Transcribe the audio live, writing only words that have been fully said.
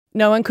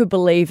No one could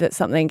believe that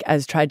something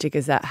as tragic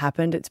as that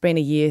happened. It's been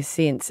a year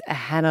since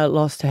Hannah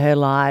lost her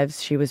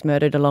lives. She was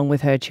murdered along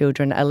with her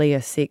children,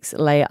 Aaliyah 6,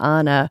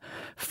 Leanna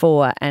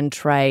 4 and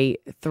Trey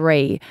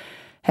 3.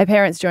 Her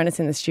parents join us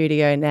in the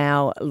studio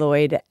now,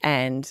 Lloyd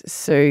and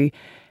Sue.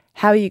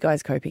 How are you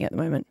guys coping at the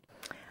moment?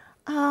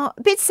 A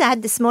bit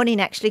sad this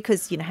morning, actually,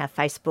 because you know how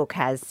Facebook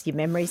has your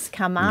memories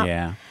come up.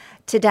 Yeah.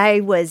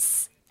 Today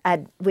was,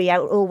 we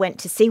all went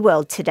to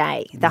SeaWorld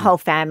today, the whole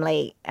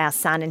family, our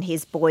son and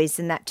his boys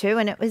and that too,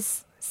 and it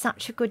was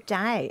such a good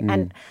day.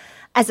 And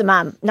as a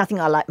mum, nothing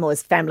I like more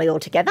is family all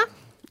together.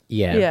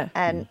 Yeah.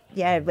 And,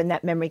 when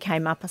that memory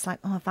came up, I was like,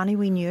 oh, if only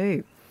we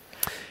knew.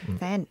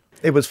 Then.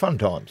 It was fun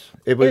times.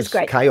 It was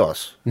great.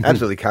 Chaos,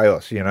 absolutely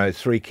chaos.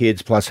 3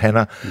 kids plus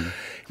Hannah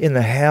in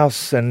the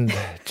house and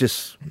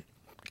just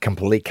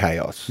complete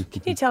chaos.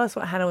 Can you tell us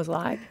what Hannah was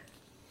like?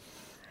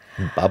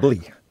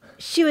 Bubbly.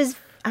 She was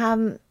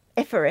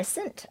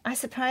effervescent, I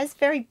suppose,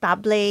 very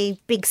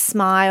bubbly, big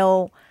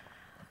smile,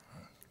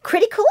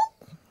 critical.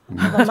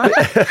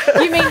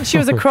 You mean she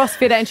was a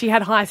CrossFitter and she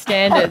had high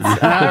standards?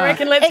 I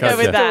reckon let's go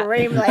with that.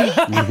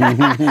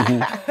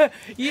 Extremely.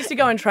 You used to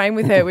go and train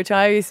with her, which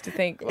I used to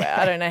think, well,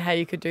 I don't know how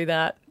you could do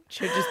that.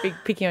 She would just be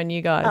picking on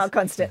you guys. Oh,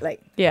 constantly.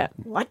 Yeah.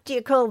 What do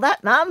you call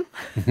that, Mum?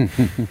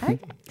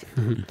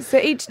 So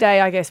each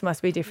day, I guess,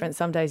 must be different.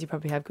 Some days you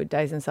probably have good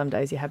days and some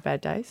days you have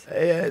bad days.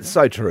 It's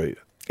so true.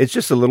 It's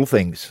just the little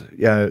things.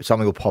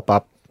 Something will pop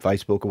up,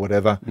 Facebook or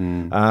whatever.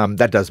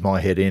 That does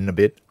my head in a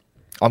bit.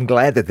 I'm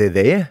glad that they're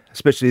there,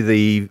 especially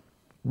the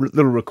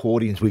little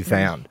recordings we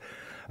found.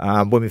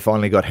 When we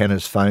finally got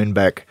Hannah's phone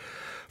back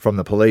from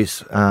the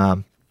police,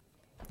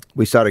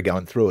 we started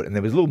going through it, and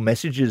there was little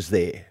messages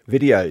there,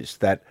 videos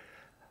that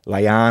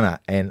Leanna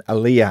and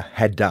Aaliyah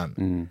had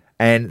done,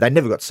 and they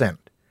never got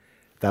sent.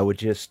 They were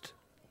just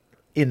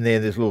in there,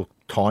 this little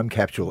time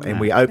capsule, and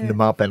we opened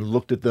them up and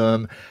looked at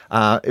them.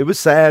 It was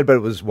sad, but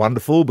it was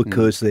wonderful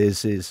because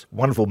there's these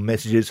wonderful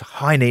messages.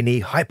 Hi, Nini.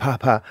 Hi,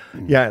 Papa.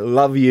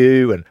 Love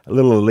you. And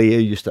little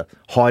Aaliyah used to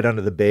hide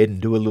under the bed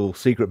and do a little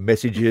secret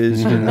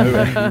messages, and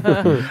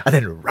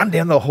then run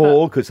down the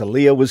hall because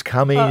Aaliyah was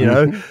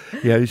coming,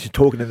 she's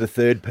talking in the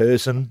third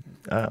person.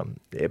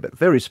 But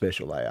very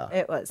special they are.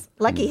 It was.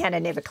 Lucky Hannah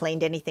never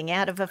cleaned anything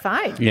out of her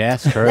phone.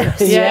 Yes, true.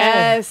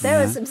 Yes.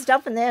 There was some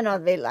stuff in there and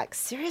I'd be like,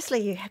 seriously,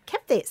 you have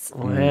kept this?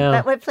 Wow.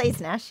 But we're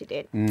pleased now she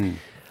did.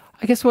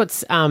 I guess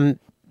what's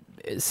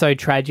so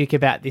tragic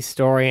about this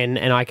story,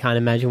 and I can't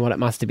imagine what it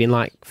must have been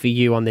like for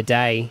you on the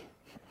day,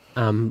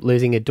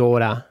 losing a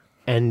daughter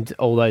and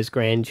all those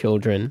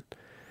grandchildren.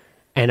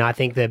 And I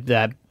think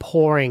the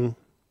pouring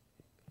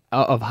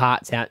of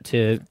hearts out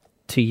to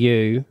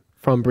you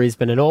from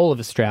Brisbane and all of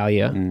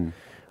Australia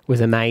was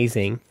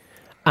amazing.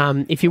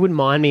 If you wouldn't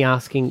mind me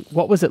asking,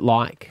 what was it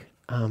like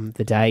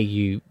the day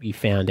you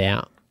found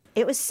out?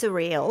 It was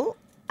surreal.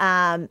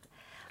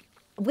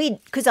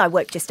 Because I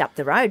worked just up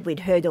the road,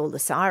 we'd heard all the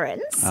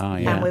sirens. Oh,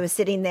 yeah. And we were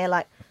sitting there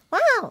like,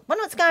 wow,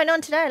 what's going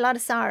on today? A lot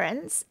of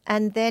sirens.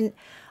 And then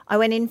I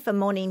went in for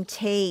morning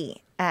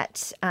tea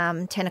at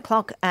 10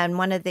 o'clock, and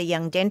one of the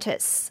young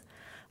dentists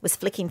was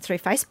flicking through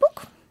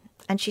Facebook,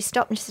 and she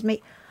stopped and she said to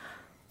me,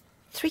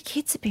 3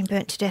 kids have been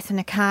burnt to death in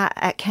a car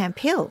at Camp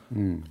Hill.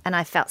 And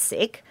I felt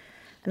sick.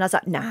 And I was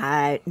like,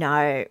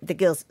 no, the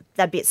girls,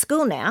 they'd be at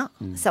school now.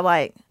 So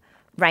I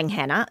rang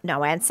Hannah,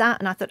 no answer.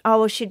 And I thought, oh,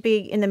 well, she'd be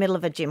in the middle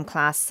of a gym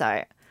class,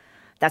 so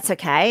that's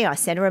okay. I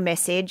sent her a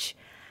message.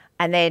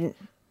 And then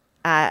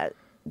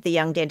the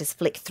young dentist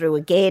flicked through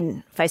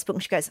again Facebook,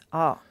 and she goes,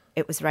 oh,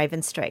 it was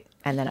Raven Street.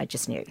 And then I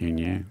just knew. You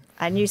knew.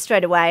 I knew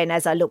straight away. And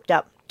as I looked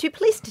up, 2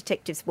 police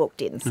detectives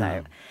walked in.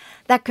 So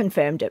that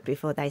confirmed it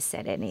before they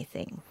said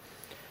anything.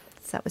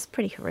 So it was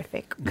pretty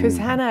horrific. Because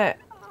Hannah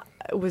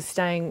was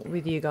staying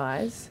with you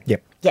guys.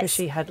 Yep. Because Yes.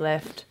 she had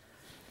left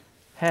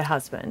her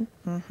husband.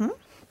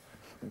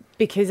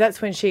 Because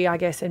that's when she, I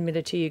guess,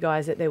 admitted to you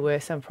guys that there were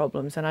some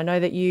problems. And I know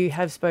that you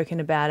have spoken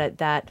about it,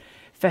 that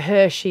for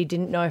her, she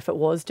didn't know if it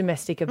was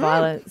domestic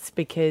violence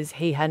because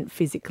he hadn't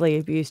physically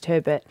abused her,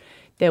 but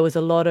there was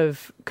a lot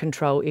of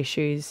control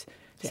issues,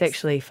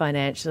 sexually,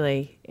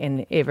 financially,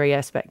 in every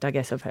aspect, I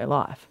guess, of her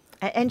life.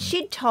 And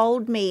she'd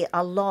told me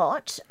a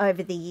lot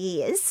over the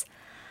years,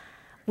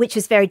 which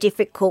was very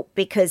difficult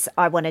because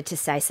I wanted to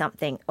say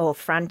something or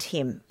affront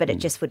him, but it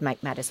just would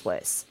make matters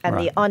worse.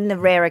 And on the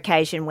rare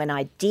occasion when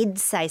I did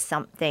say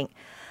something,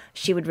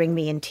 she would ring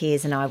me in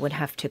tears and I would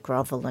have to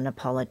grovel and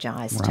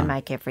apologise to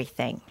make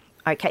everything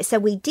okay. So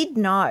we did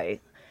know,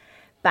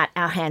 but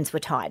our hands were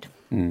tied.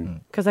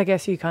 Because I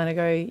guess you kind of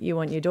go, you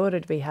want your daughter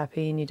to be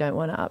happy and you don't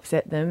want to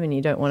upset them and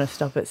you don't want to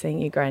stop at seeing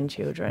your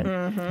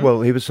grandchildren.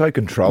 Well, he was so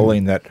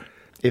controlling that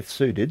if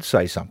Sue did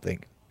say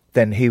something,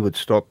 then he would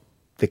stop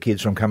the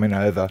kids from coming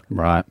over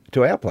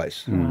to our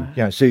place.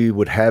 Sue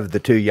would have the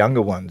 2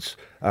 younger ones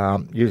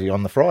usually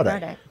on the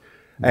Friday.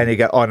 And he'd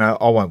go, oh, no,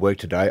 I won't work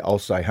today. I'll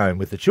stay home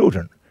with the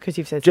children. Because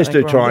you've said just to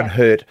something try wrong. and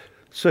hurt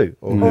Sue.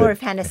 Or if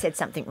Hannah said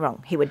something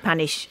wrong, he would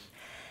punish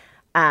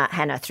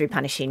Hannah through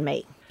punishing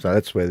me. So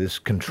that's where this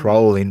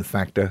controlling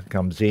factor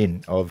comes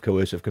in of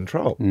coercive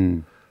control.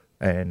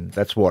 And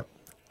that's what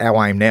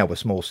our aim now with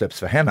Small Steps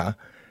for Hannah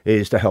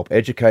is to help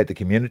educate the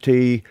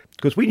community,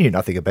 because we knew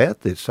nothing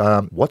about this.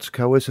 What's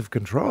coercive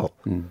control?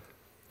 And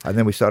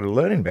then we started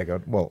learning about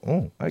it.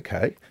 Well,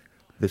 okay,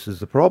 this is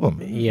the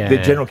problem. Yeah. The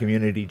general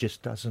community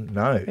just doesn't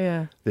know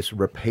Yeah. this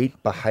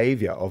repeat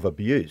behaviour of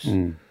abuse.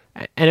 And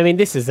I mean,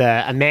 this is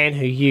a man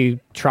who you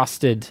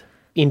trusted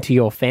into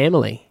your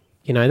family.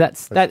 You know,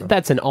 that's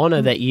an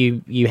honour that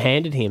you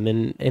handed him,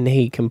 and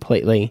he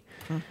completely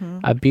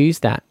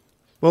abused that.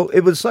 Well,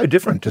 it was so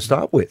different to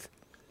start with.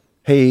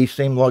 He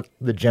seemed like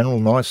the general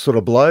nice sort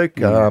of bloke,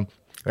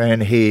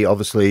 and he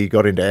obviously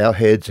got into our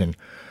heads and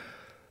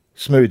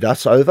smoothed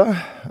us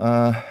over.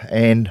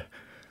 And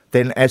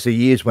then as the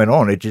years went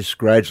on, it just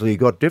gradually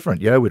got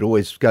different. You know, we'd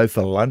always go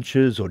for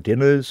lunches or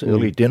dinners,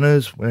 early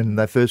dinners when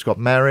they first got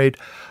married.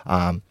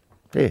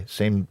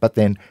 But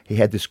then he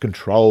had this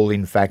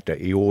controlling factor.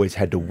 He always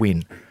had to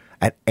win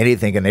at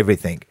anything and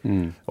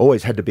everything.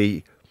 Always had to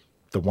be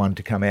the one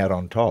to come out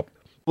on top.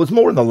 It was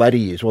more in the latter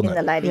years, wasn't it?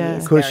 In the later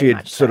years, Because she very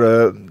had much sort so.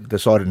 of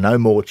decided no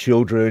more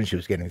children. She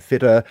was getting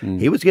fitter.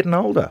 He was getting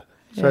older.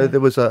 So Yeah. there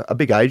was a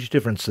big age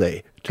difference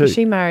there too.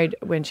 She married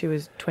when she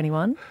was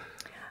 21.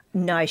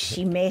 No,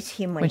 she met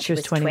him when She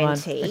was 21.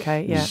 20.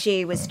 Okay, yeah.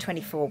 She was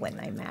 24 when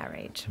they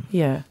married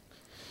Yeah.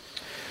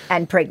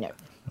 and pregnant.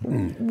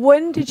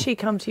 When did she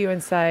come to you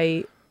and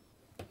say,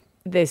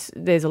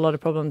 there's a lot of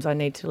problems, I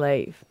need to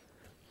leave?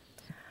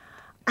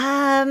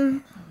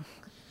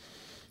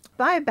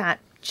 By about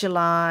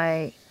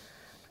July,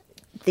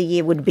 the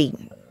year would be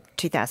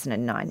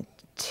 2019.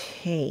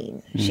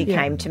 She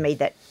came to me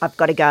that I've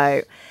got to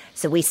go.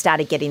 So we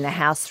started getting the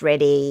house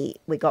ready.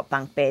 We got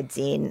bunk beds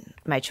in,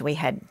 made sure we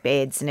had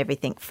beds and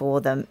everything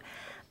for them.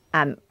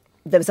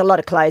 There was a lot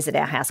of clothes at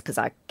our house because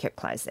I kept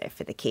clothes there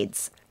for the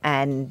kids.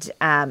 And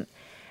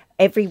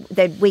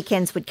the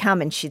weekends would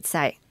come and she'd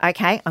say,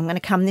 okay, I'm going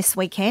to come this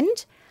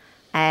weekend.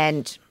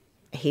 And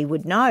he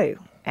would know.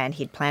 And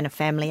he'd plan a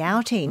family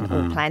outing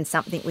or plan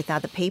something with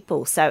other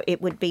people. So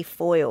it would be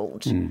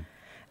foiled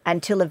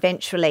until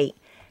eventually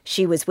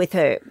she was with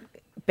her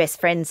best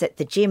friends at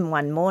the gym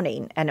one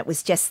morning, and it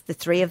was just the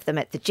three of them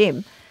at the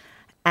gym.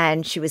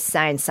 And she was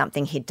saying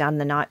something he'd done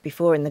the night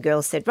before, and the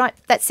girl said, right,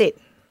 that's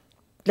it.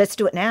 Let's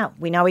do it now.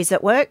 We know he's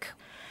at work.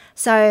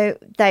 So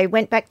they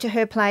went back to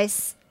her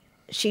place.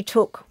 She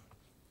took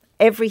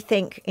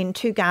everything in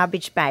 2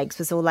 garbage bags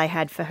was all they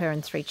had for her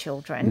and 3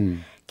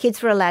 children.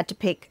 Kids were allowed to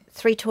pick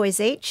 3 toys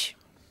each.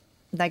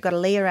 They got a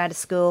Leah out of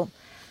school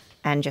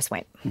and just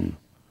went.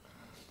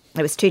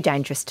 It was too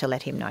dangerous to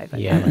let him know that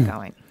they were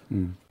going.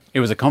 It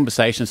was a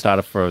conversation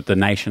starter for the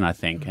nation, I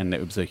think, and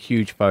it was a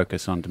huge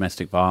focus on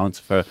domestic violence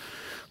for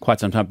quite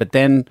some time. But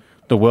then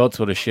the world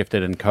sort of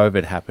shifted and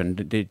COVID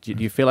happened. Did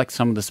you feel like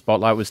some of the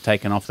spotlight was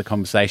taken off the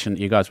conversation that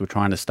you guys were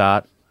trying to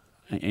start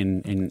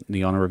in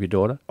the honour of your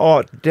daughter?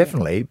 Oh,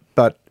 definitely.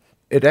 But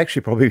it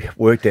actually probably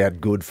worked out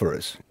good for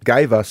us.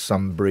 Gave us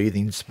some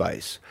breathing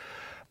space.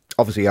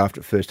 Obviously, after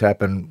it first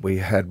happened, we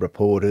had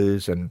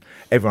reporters and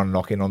everyone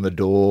knocking on the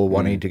door,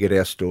 wanting to get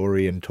our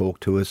story and talk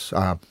to us.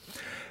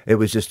 It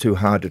was just too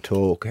hard to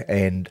talk,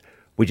 and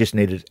we just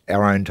needed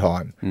our own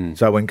time.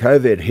 So when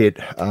COVID hit,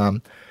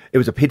 it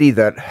was a pity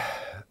that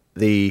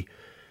the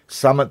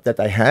summit that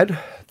they had,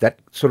 that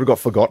sort of got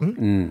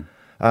forgotten.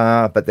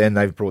 But then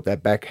they've brought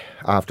that back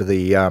after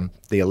the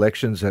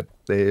elections, that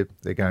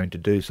they're going to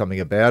do something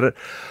about it.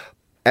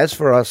 As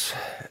for us,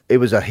 it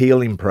was a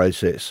healing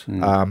process.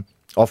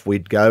 Off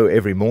we'd go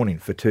every morning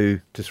for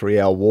 2 to 3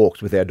 hour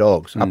walks with our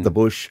dogs up the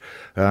bush.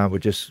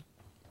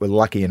 We're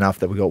lucky enough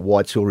that we got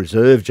Whites Hill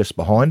Reserve just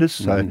behind us.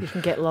 So You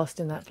can get lost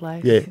in that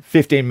place.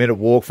 15-minute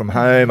walk from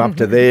home up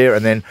to there,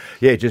 and then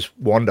just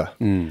wander,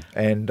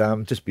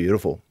 and just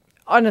beautiful.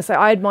 Honestly,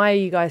 I admire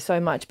you guys so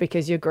much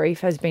because your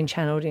grief has been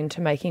channeled into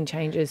making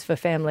changes for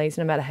families,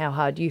 no matter how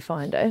hard you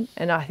find it.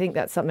 And I think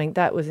that's something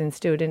that was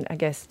instilled in, I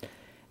guess,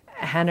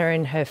 Hannah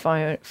in her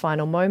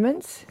final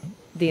moments,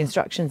 the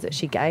instructions that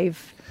she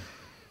gave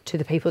to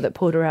the people that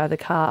pulled her out of the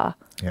car.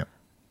 Yeah.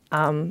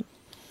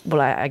 Well,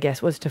 I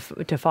guess was to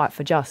fight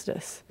for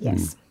justice.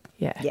 Yes.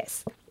 Yeah.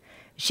 Yes.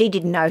 She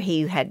didn't know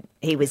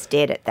he was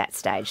dead at that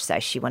stage, so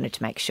she wanted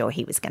to make sure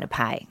he was going to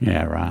pay.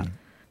 Yeah, right.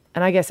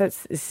 And I guess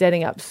that's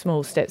setting up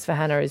Small Steps for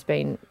Hannah has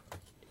been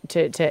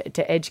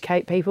to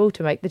educate people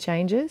to make the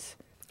changes.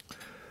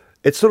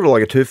 It's sort of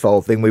like a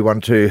twofold thing. We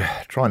want to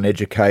try and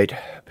educate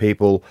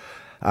people,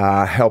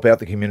 help out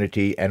the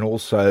community, and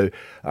also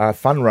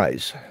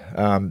fundraise.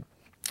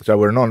 So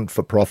we're a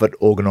non-for-profit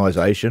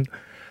organisation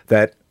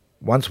that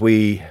once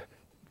we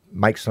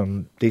make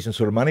some decent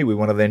sort of money, we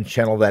want to then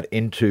channel that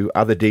into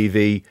other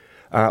DV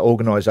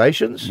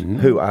organisations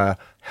who are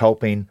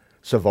helping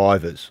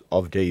survivors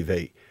of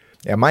DV.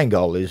 Our main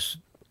goal is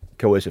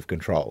coercive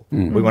control.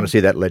 We want to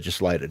see that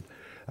legislated.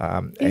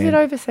 Is it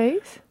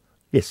overseas?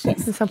 Yes.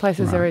 In some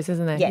places there is,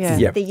 isn't there? Yes,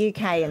 Yeah. the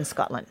UK and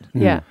Scotland.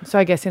 Yeah. So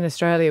I guess in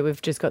Australia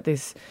we've just got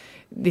this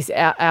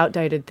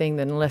outdated thing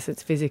that unless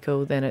it's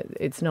physical, then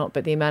it's not.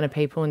 But the amount of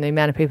people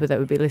that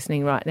would be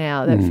listening right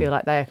now that feel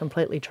like they are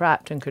completely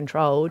trapped and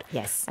controlled.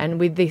 Yes. And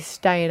with this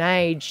day and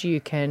age,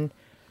 you can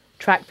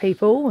track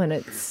people, and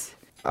it's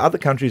Other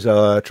countries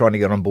are trying to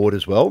get on board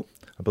as well.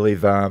 I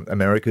believe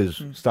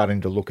America's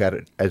starting to look at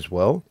it as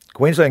well.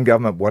 Queensland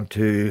government want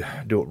to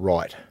do it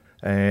right,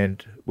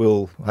 and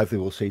hopefully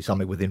we'll see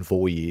something within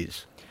 4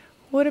 years.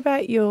 What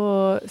about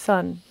your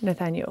son,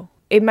 Nathaniel?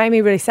 It made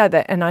me really sad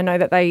that, and I know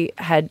that they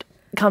had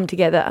come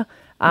together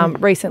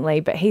recently,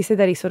 but he said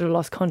that he sort of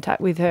lost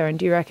contact with her. And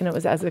do you reckon it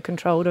was as a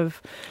control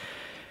of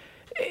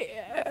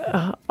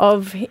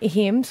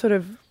him sort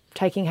of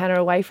taking Hannah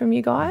away from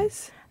you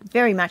guys?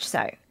 Very much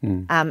so.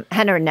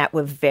 Hannah and Nat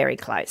were very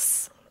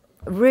close.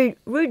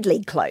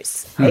 Rudely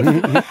close. If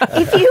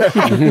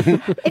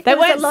They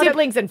weren't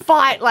siblings and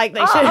fight like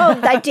they should. Oh,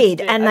 they did,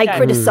 and they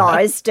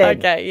criticised.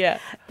 Okay, yeah.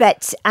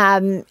 But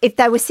if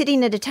they were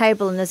sitting at a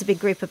table and there's a big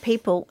group of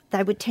people,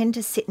 they would tend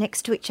to sit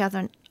next to each other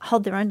and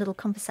hold their own little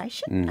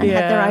conversation and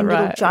have their own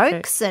little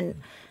jokes and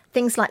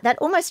things like that,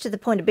 almost to the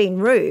point of being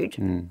rude,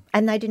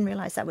 and they didn't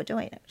realise they were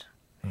doing it.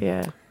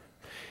 Yeah.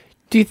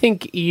 Do you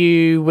think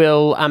you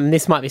will,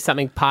 this might be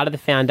something part of the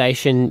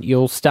foundation,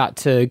 you'll start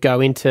to go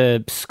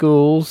into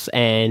schools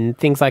and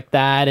things like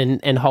that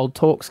and hold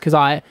talks? Because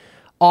I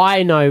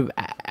know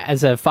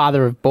as a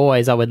father of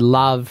boys, I would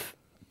love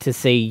to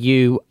see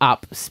you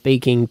up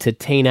speaking to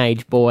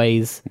teenage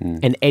boys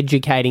and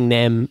educating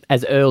them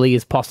as early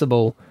as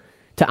possible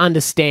to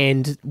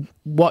understand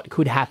what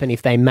could happen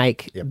if they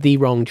make the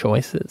wrong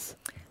choices.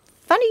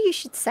 Funny you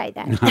should say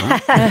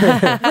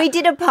that. We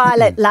did a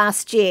pilot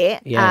last year.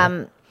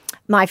 Yeah.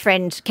 My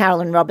friend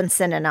Carolyn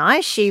Robinson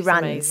and she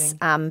runs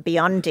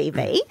Beyond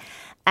DV,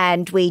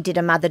 and we did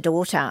a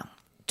mother-daughter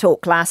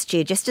talk last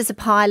year just as a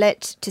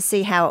pilot to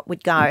see how it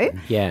would go.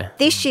 Yeah.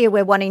 This year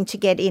we're wanting to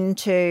get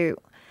into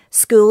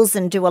schools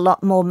and do a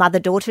lot more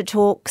mother-daughter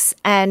talks,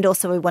 and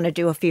also we want to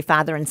do a few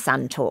father and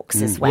son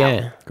talks as well.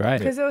 Yeah. Great.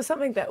 Because there was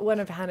something that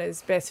one of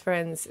Hannah's best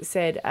friends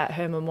said at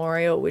her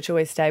memorial, which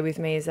always stayed with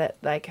me, is that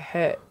like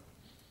her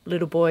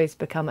little boys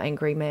become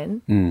angry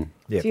men.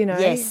 Yep. Do you know?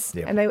 Yes.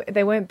 Yep. And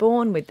they weren't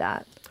born with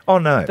that. Oh,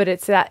 no. But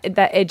it's that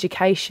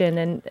education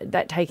and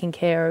that taking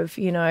care of,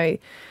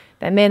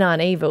 that men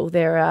aren't evil.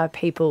 There are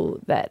people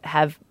that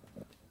have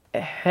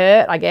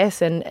hurt, I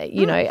guess, and,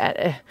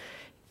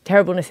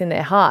 terribleness in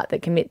their heart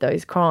that commit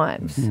those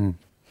crimes.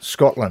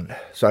 Scotland.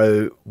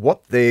 So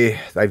what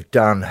they've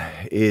done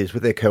is,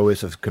 with their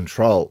coercive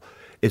control,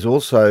 is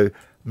also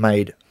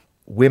made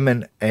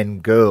women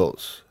and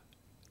girls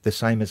the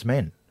same as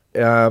men.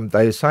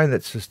 They're saying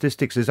that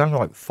statistics, there's only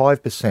like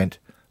 5%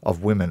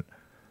 of women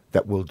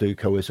that will do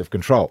coercive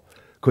control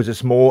because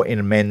it's more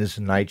in men's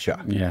nature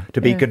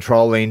to be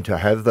controlling, to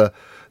have the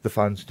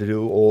funds to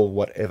do or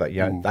whatever.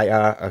 They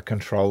are a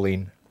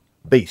controlling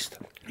beast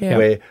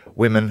where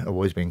women have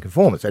always been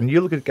conformists. And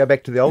you go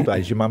back to the old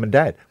days, your mum and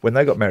dad, when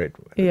they got married,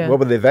 what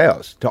were their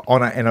vows? To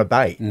honour and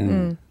obey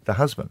the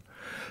husband.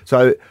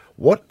 So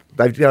what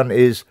they've done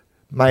is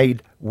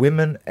made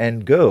women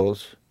and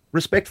girls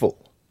respectful.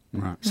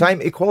 Right.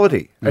 Same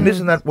equality. And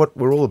isn't that what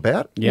we're all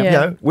about?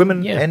 Yeah.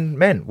 Women and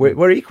men,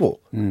 we're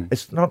equal.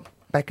 It's not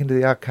back into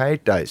the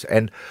arcade days.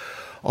 And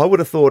I would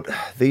have thought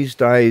these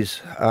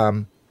days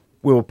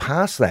we were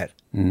past that.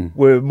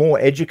 We're more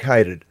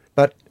educated.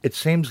 But it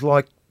seems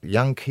like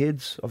young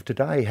kids of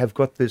today have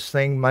got this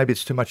thing, maybe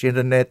it's too much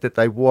internet that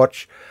they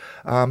watch.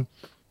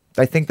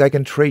 They think they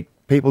can treat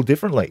people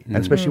differently, and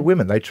especially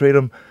women. They treat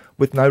them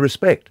with no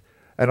respect.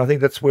 And I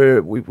think that's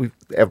where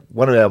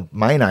one of our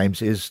main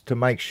aims is to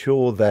make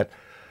sure that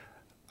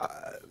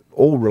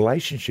all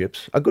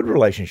relationships are good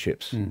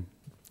relationships.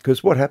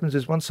 Because what happens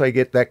is once they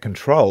get that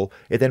control,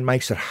 it then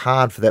makes it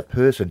hard for that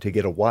person to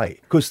get away.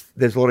 Because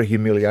there's a lot of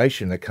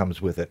humiliation that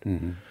comes with it.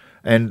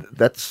 And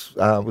that's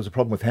was a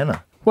problem with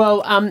Hannah.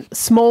 Well,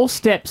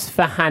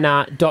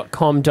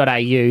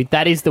 smallstepsforhannah.com.au,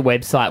 that is the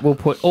website. We'll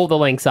put all the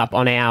links up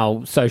on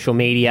our social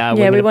media.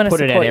 Yeah, we want to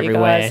support put it out you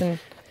everywhere.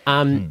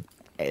 guys.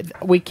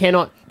 We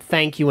cannot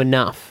thank you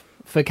enough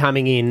for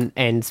coming in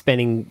and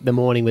spending the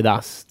morning with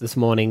us this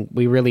morning.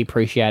 We really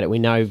appreciate it. We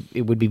know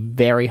it would be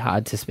very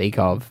hard to speak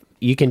of.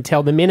 You can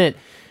tell the minute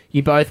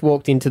you both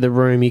walked into the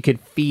room, you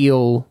could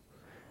feel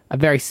a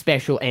very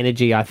special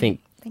energy, I think.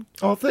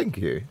 Oh, thank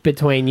you.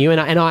 Between you and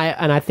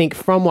I think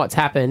from what's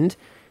happened,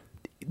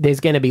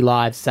 there's going to be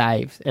lives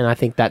saved, and I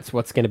think that's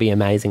what's going to be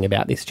amazing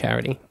about this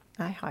charity.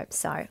 I hope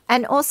so.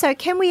 And also,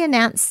 can we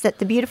announce that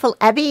the beautiful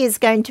Abby is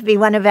going to be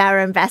one of our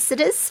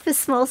ambassadors for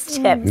Small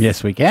Steps?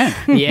 Yes, we can.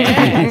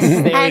 Yes,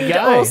 there we And go.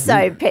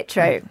 also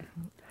Petro.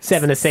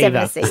 Seven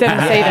Aceva.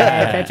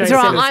 That's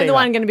right. I'm the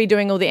one going to be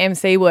doing all the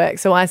MC work,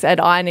 so I said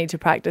I need to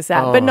practice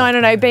that. But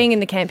no. Being in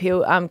the Camp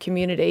Hill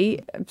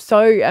community, I'm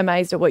so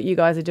amazed at what you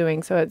guys are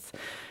doing. So it's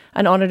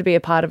an honour to be a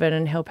part of it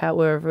and help out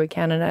wherever we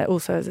can, and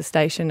also as a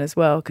station as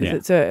well, because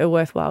it's a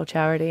worthwhile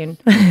charity. And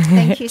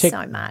Thank you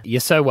so much.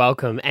 You're so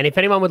welcome. And if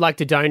anyone would like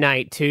to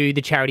donate to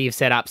the charity you've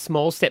set up,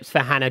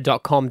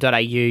 smallstepsforhannah.com.au,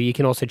 you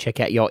can also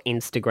check out your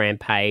Instagram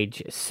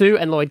page. Sue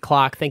and Lloyd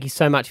Clarke, thank you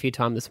so much for your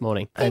time this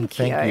morning. Thank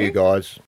you, guys.